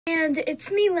And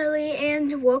it's me, Lily,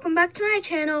 and welcome back to my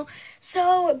channel.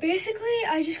 So basically,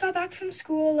 I just got back from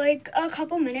school like a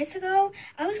couple minutes ago.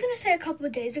 I was gonna say a couple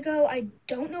of days ago, I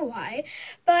don't know why.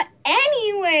 But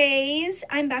anyways,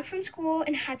 I'm back from school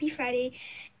and happy Friday.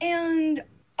 And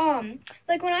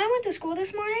like when I went to school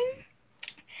this morning,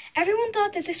 everyone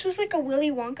thought that this was like a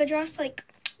Willy Wonka dress. Like,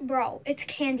 bro, it's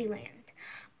Candyland.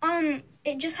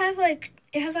 It just has like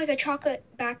a chocolate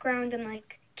background and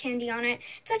like candy on it.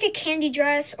 It's like a candy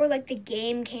dress or like the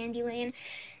game Candyland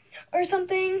or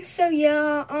something. So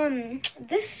yeah,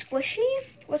 this squishy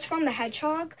was from the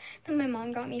Hedgehog that my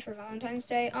mom got me for Valentine's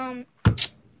Day.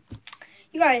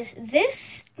 You guys,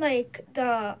 this like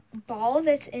the ball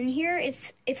that's in here,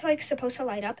 it's like supposed to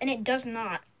light up and it does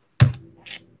not.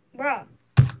 Bruh.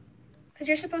 Cause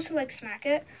you're supposed to like smack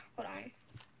it. Hold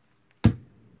on.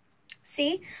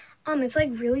 See? It's like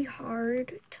really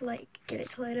hard to like get it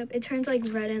to light up. It turns like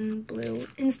red and blue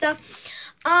and stuff.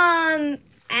 Anyways,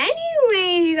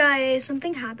 you guys,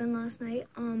 something happened last night.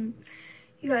 You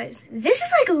guys, this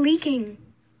is like leaking.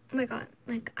 Oh my god,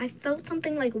 like I felt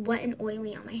something like wet and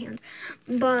oily on my hand.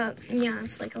 But yeah,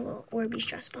 it's like a little Orbeez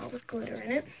stress ball with glitter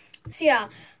in it. So yeah,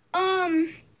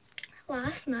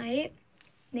 last night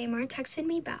Neymar texted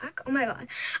me back. Oh my god.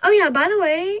 Oh yeah, by the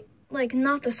way, like,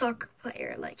 not the soccer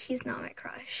player. Like, he's not my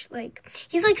crush. Like,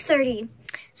 he's like 30.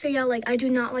 So yeah, like, I do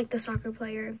not like the soccer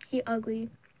player. He ugly.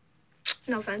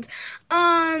 No offense.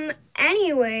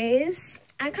 Anyways,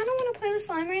 I kind of want to play with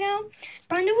slime right now.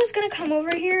 Brenda was going to come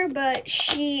over here, but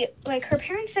she, like, her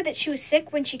parents said that she was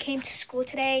sick when she came to school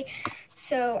today.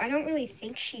 So I don't really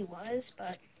think she was,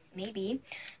 but maybe.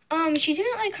 She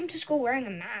didn't, like, come to school wearing a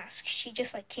mask. She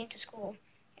just, like, came to school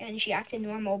and she acted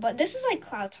normal. But this is like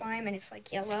cloud slime and it's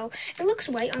like yellow. It looks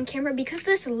white on camera because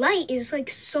this light is like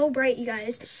so bright, you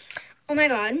guys. Oh my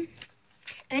god.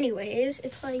 Anyways,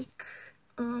 it's like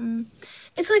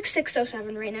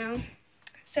 6:07 right now.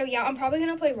 So yeah, I'm probably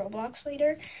gonna play Roblox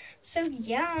later. So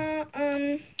yeah,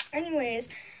 anyways,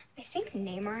 I think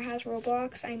Neymar has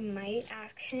Roblox. I might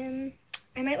ask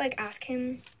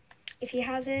him if he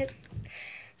has it.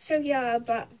 So yeah,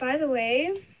 but by the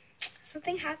way,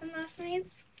 something happened last night.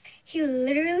 He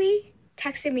literally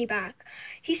texted me back.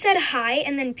 He said hi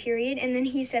and then period, and then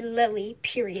he said Lily,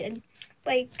 period.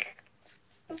 Like,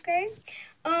 okay.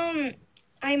 I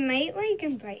might like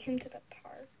invite him to the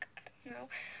park. I don't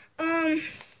know.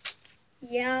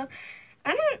 Yeah.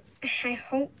 I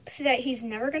hope that he's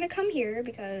never gonna come here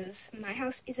because my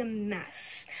house is a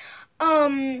mess.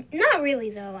 Not really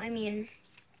though. I mean,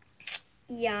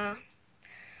 yeah.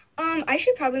 I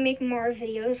should probably make more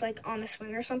videos, like, on the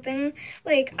swing or something.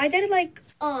 Like, I did, like,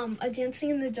 a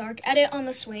Dancing in the Dark edit on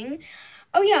the swing.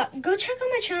 Oh, yeah, go check out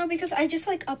my channel because I just,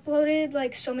 like, uploaded,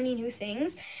 like, so many new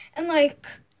things. And, like,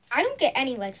 I don't get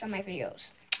any likes on my videos.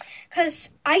 Because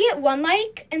I get 1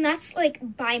 like, and that's, like,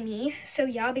 by me. So,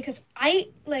 yeah, because I,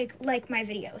 like my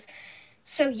videos.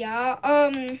 So yeah,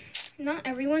 not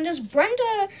everyone does.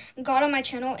 Brenda got on my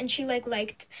channel and she like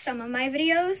liked some of my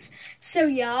videos. So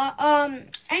yeah,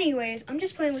 anyways, I'm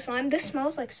just playing with slime. This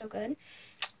smells like so good.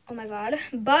 Oh my god.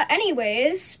 But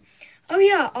anyways, oh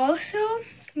yeah, also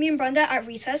me and Brenda at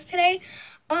recess today,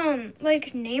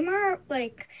 like Neymar,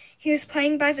 like he was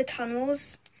playing by the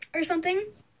tunnels or something.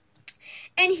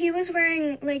 And he was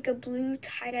wearing like a blue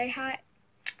tie-dye hat.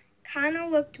 Kind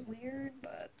of looked weird,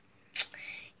 but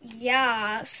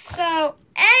yeah, so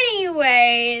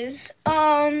anyways,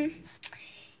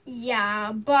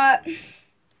 yeah, but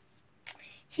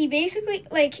he basically,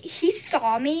 like, he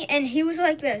saw me and he was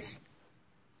like this.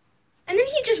 And then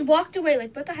he just walked away,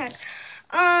 like, what the heck?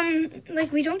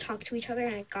 Like, we don't talk to each other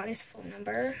and I got his phone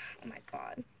number. Oh my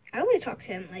god. I only talk to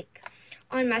him, like,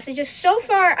 on messages. So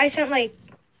far, I sent, like,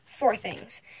 4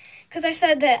 things. Because I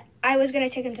said that I was going to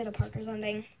take him to the park or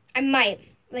something. I might.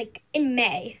 Like, in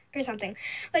May or something.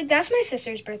 Like, that's my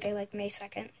sister's birthday, like, May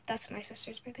 2nd. That's my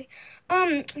sister's birthday.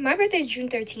 My birthday is June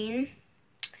 13.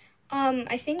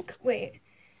 I think my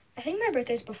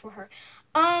birthday's before her.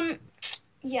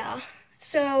 Yeah.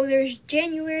 So, there's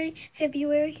January,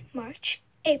 February, March,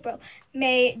 April,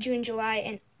 May, June, July,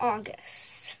 and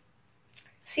August.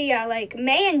 So, yeah, like,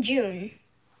 May and June,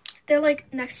 they're,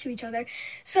 like, next to each other.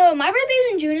 So, my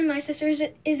birthday's in June and my sister's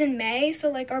is in May. So,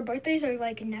 like, our birthdays are,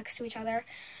 like, next to each other.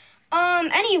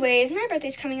 Anyways, my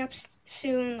birthday's coming up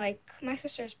soon. Like, my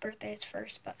sister's birthday is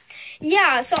first. But,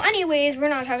 yeah. So, anyways, we're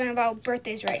not talking about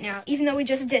birthdays right now. Even though we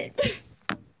just did.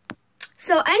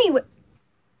 So, anyway.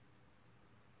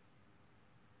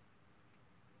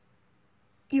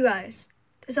 You guys,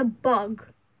 there's a bug.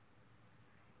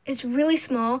 It's really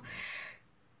small.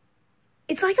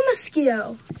 It's like a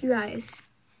mosquito, you guys.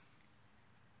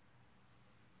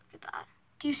 Look at that.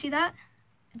 Do you see that?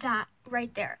 That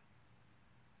right there.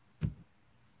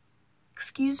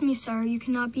 Excuse me, sir. You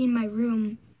cannot be in my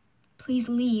room. Please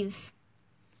leave.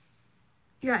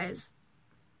 You guys.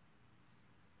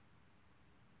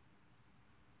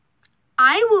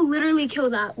 I will literally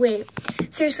kill that. Wait.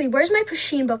 Seriously, where's my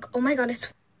Pusheen book? Oh my god,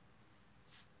 it's...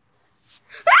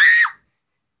 Ah!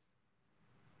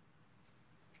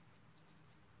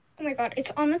 Oh my god,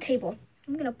 it's on the table.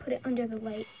 I'm gonna put it under the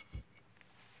light.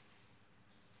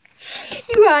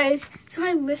 You guys, so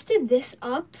I lifted this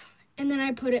up and then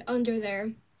I put it under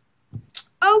there.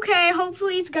 Okay,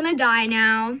 hopefully it's gonna die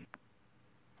now.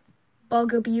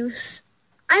 Bug abuse.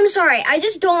 I'm sorry, I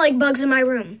just don't like bugs in my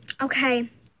room, okay?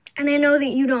 And I know that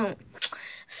you don't.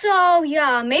 So,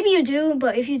 yeah, maybe you do,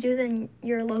 but if you do, then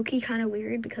you're low-key kind of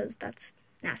weird because that's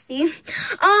nasty.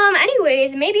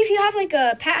 Anyways, maybe if you have like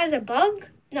a pet as a bug?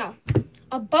 No,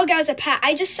 a bug as a pet.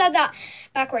 I just said that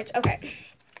backwards. Okay.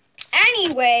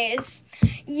 Anyways,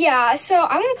 yeah, so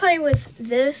I want to play with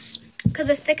this because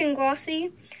it's thick and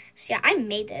glossy. So yeah, I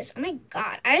made this. Oh my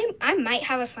god, I might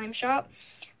have a slime shop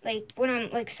like when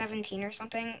I'm like 17 or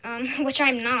something, which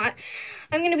I'm not.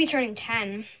 I'm gonna be turning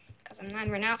 10 because I'm 9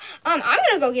 right now. I'm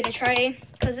gonna go get a tray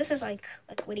because this is like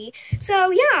liquidy.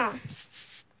 So yeah,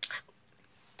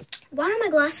 why are my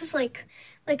glasses like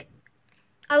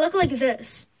I look like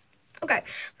this? Okay,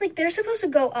 like they're supposed to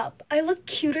go up. I look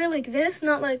cuter like this,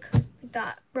 not like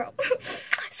that, bro.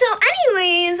 So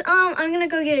anyways, I'm gonna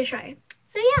go get a tray.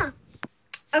 So yeah.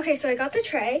 Okay, so I got the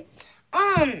tray.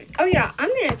 Oh yeah, I'm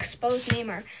gonna expose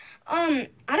Neymar. I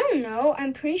don't know.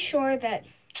 I'm pretty sure that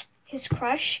his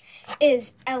crush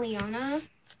is Eliana.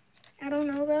 I don't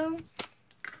know though.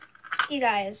 You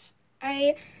guys,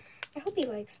 I hope he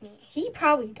likes me. He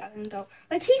probably doesn't though.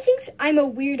 Like he thinks I'm a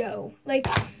weirdo. Like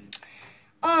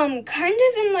kind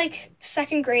of in like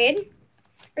 2nd grade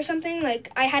or something.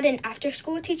 Like I had an after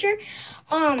school teacher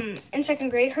in 2nd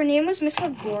grade. Her name was Miss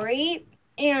Lagori,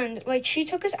 and like she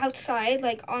took us outside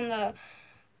like on the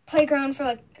playground for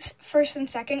like 1st and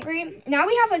 2nd grade. Now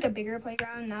we have like a bigger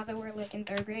playground now that we're like in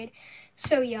 3rd grade.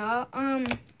 So yeah,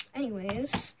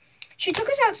 anyways, she took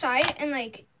us outside, and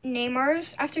like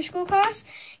Neymar's after school class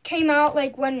came out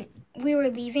like when we were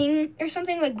leaving or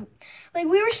something. Like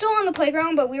we were still on the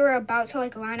playground, but we were about to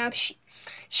like line up.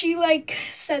 She like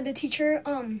said, the teacher,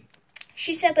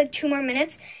 she said like 2 more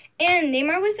minutes, and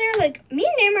Neymar was there. Like me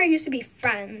and Neymar used to be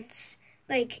friends.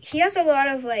 Like he has a lot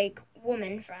of like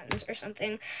woman friends or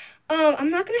something.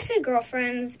 I'm not gonna say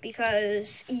girlfriends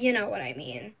because you know what I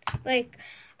mean. Like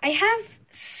I have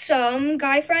some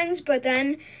guy friends, but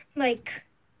then like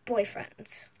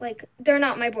boyfriends. Like they're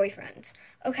not my boyfriends.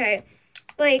 Okay.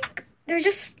 Like they're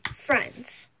just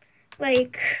friends.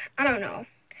 Like I don't know.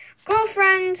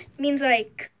 Girlfriend means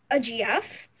like a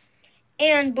GF,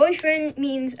 and boyfriend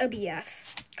means a BF,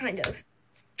 kind of.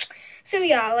 So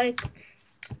yeah, like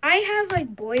I have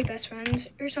like boy best friends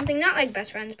or something. Not like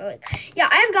best friends, but like yeah,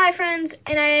 I have guy friends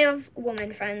and I have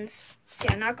woman friends. So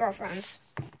yeah, not girlfriends,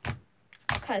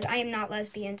 because I am not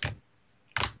lesbian.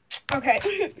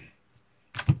 Okay.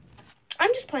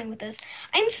 I'm just playing with this.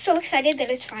 I'm so excited that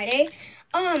it's Friday.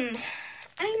 I'm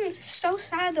so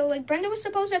sad though. Like Brenda was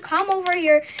supposed to come over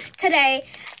here today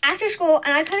after school,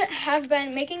 and I could have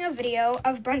been making a video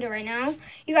of Brenda right now.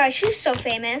 You guys, she's so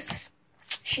famous.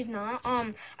 She's not.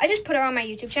 I just put her on my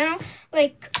YouTube channel.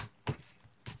 Like,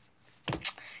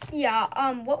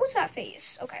 yeah. What was that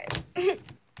face? Okay.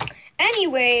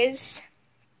 Anyways,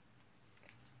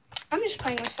 I'm just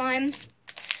playing with slime.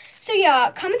 So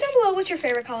yeah, comment down below what's your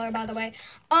favorite color, by the way.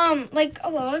 Like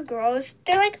a lot of girls,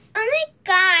 they're like, oh my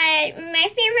god, my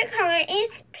favorite color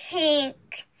is pink.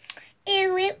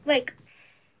 Ew, like,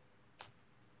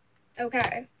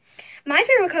 okay. My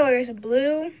favorite color is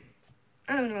blue.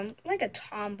 I don't know, I'm like a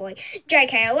tomboy.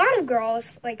 JK, a lot of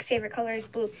girls, like, favorite color is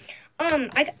blue.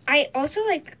 I also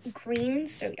like green,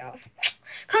 so yeah.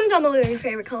 Comment down below your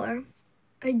favorite color.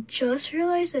 I just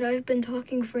realized that I've been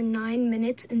talking for 9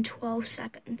 minutes and 12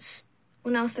 seconds.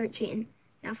 Well, now 13.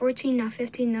 Now 14, now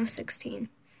 15, now 16.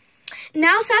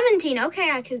 Now 17.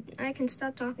 Okay, I can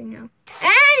stop talking now.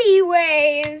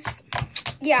 Anyways,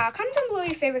 yeah, comment down below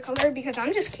your favorite color because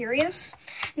I'm just curious.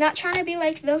 Not trying to be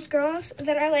like those girls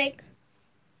that are like,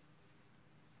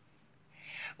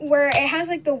 where it has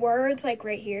like the words like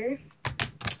right here.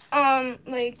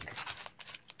 Like,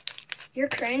 you're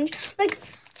cringe. Like,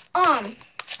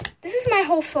 this is my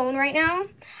whole phone right now.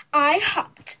 I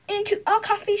hopped into a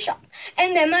coffee shop,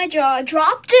 and then my jaw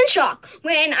dropped in shock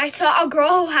when I saw a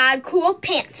girl who had cool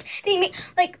pants. They made,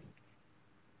 like,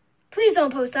 please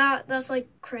don't post that. That's, like,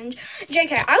 cringe.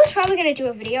 JK, I was probably going to do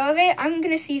a video of it. I'm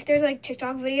going to see if there's, like,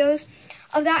 TikTok videos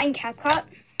of that in CapCut.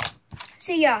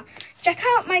 So yeah, check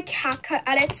out my CapCut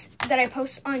edits that I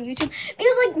post on YouTube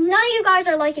because like none of you guys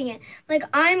are liking it. Like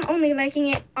I'm only liking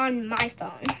it on my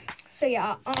phone. So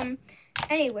yeah,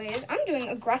 anyways, I'm doing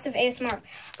aggressive ASMR.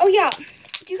 Oh yeah,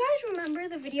 do you guys remember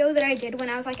the video that I did when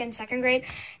I was like in 2nd grade?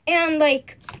 And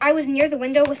like I was near the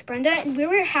window with Brenda and we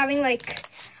were having like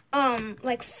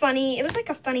funny, it was like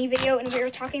a funny video and we were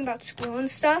talking about school and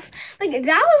stuff. Like that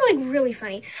was like really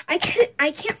funny. I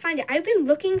can't find it. I've been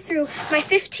looking through my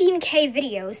 15K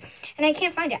videos and I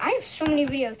can't find it. I have so many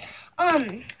videos.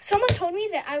 Someone told me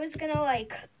that I was gonna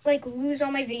like lose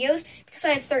all my videos because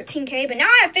I have 13K, but now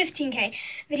I have 15K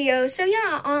videos. So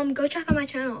yeah, go check out my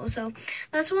channel. So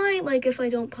that's why like if I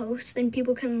don't post, then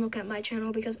people can look at my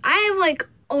channel because I have like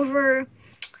over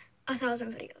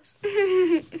 1,000 videos.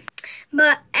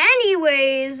 But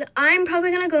anyways, I'm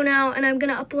probably gonna go now and I'm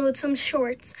gonna upload some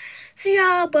shorts. So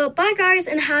yeah, but bye guys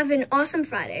and have an awesome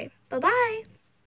Friday. Bye bye.